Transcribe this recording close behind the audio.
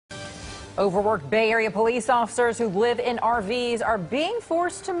Overworked Bay Area police officers who live in RVs are being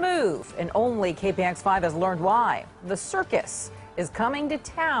forced to move, and only KPIX 5 has learned why. The circus is coming to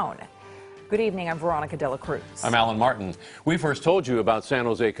town. Good evening, I'm Veronica Dela Cruz. I'm Alan Martin. We first told you about San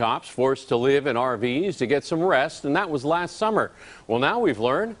Jose cops forced to live in RVs to get some rest, and that was last summer. Well, now we've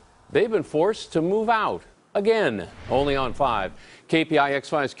learned they've been forced to move out again, only on 5. KPIX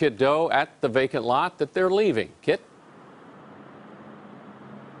 5's Kiet Do at the vacant lot that they're leaving. Kit?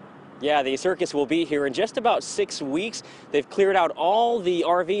 Yeah, the circus will be here in just about 6 weeks. They've cleared out all the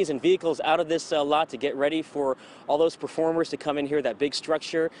RVs and vehicles out of this lot to get ready for all those performers to come in here, that big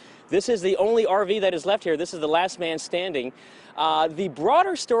structure. This is the only RV that is left here. This is the last man standing. The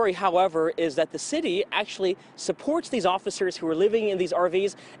broader story, however, is that the city actually supports these officers who are living in these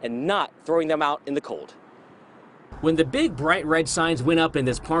RVs and not throwing them out in the cold. When the big bright red signs went up in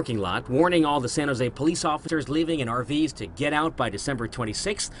this parking lot, warning all the San Jose police officers living in RVs to get out by December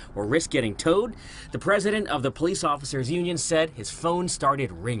 26th or risk getting towed, the president of the Police Officers Union said his phone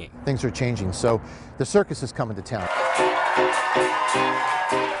started ringing. Things are changing, so the circus is coming to town.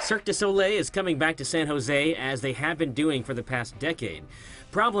 Cirque du Soleil is coming back to San Jose as they have been doing for the past decade.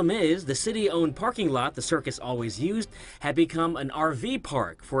 Problem is, the city-owned parking lot the circus always used had become an RV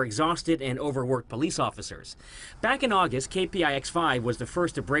park for exhausted and overworked police officers. Back in August, KPIX 5 was the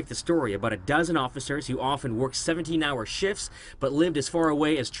first to break the story about a dozen officers who often worked 17-hour shifts but lived as far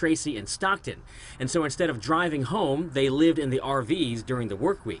away as Tracy and Stockton. And so instead of driving home, they lived in the RVs during the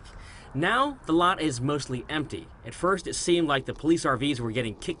work week. Now, the lot is mostly empty. At first, it seemed like the police RVs were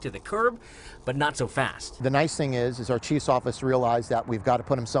getting kicked to the curb, but not so fast. The nice thing is our chief's office realized that we've got to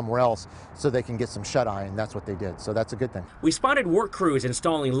put them somewhere else so they can get some shut-eye, and that's what they did. So that's a good thing. We spotted work crews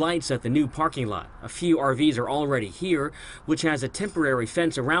installing lights at the new parking lot. A few RVs are already here, which has a temporary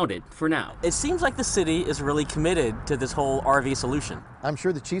fence around it for now. It seems like the city is really committed to this whole RV solution. I'm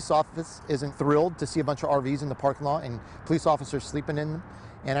sure the chief's office isn't thrilled to see a bunch of RVs in the parking lot and police officers sleeping in them.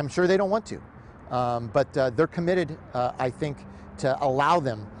 And I'm sure they don't want to, but they're committed, I think, to allow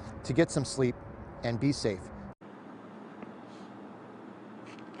them to get some sleep and be safe.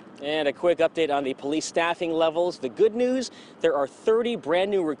 And a quick update on the police staffing levels. The good news, there are 30 brand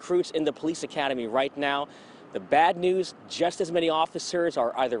new recruits in the police academy right now. The bad news, just as many officers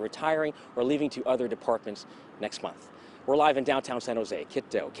are either retiring or leaving to other departments next month. We're live in downtown San Jose. Kiet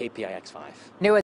Do, KPIX 5.